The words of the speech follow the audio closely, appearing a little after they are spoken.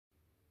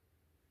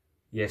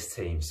Yes,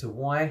 team. So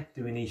why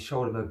do we need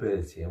shoulder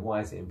mobility and why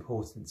is it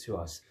important to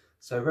us?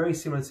 So very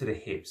similar to the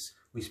hips,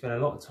 we spend a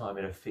lot of time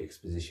in a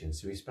fixed position.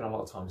 So we spend a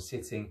lot of time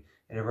sitting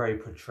in a very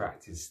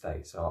protracted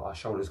state. So our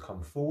shoulders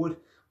come forward.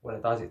 What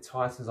it does, it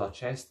tightens our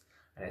chest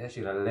and it's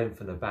actually going to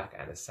lengthen the back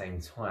at the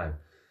same time.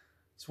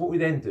 So what we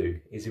then do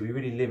is we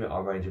really limit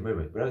our range of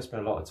movement. We don't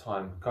spend a lot of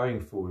time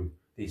going through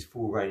these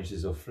full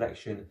ranges of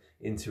flexion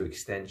into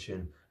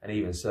extension and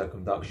even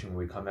circumduction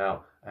when we come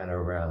out and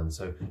around.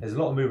 So there's a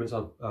lot of movements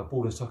our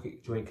ball and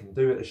socket joint can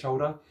do at the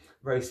shoulder,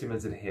 very similar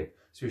to the hip.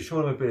 So with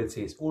shoulder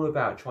mobility, it's all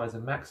about trying to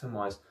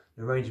maximize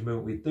the range of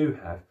movement we do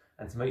have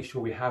and to make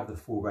sure we have the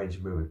full range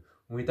of movement.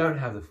 When we don't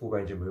have the full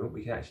range of movement,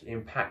 we can actually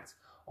impact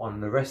on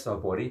the rest of our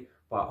body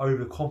by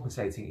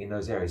overcompensating in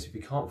those areas. If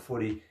we can't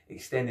fully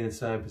extend in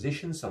certain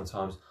positions,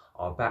 sometimes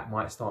our back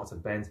might start to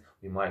bend,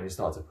 we might even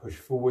start to push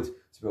forward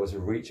to be able to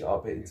reach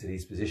up into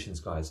these positions,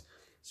 guys.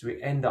 So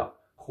we end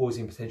up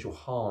causing potential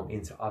harm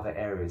into other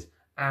areas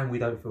and we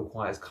don't feel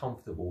quite as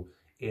comfortable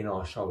in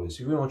our shoulders.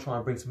 So we want to try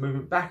and bring some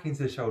movement back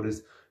into the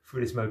shoulders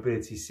through this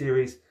mobility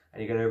series,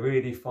 and you're going to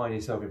really find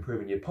yourself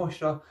improving your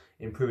posture,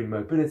 improving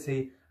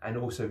mobility, and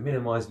also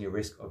minimizing your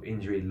risk of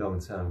injury long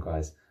term,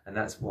 guys. And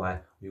that's why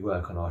we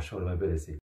work on our shoulder mobility.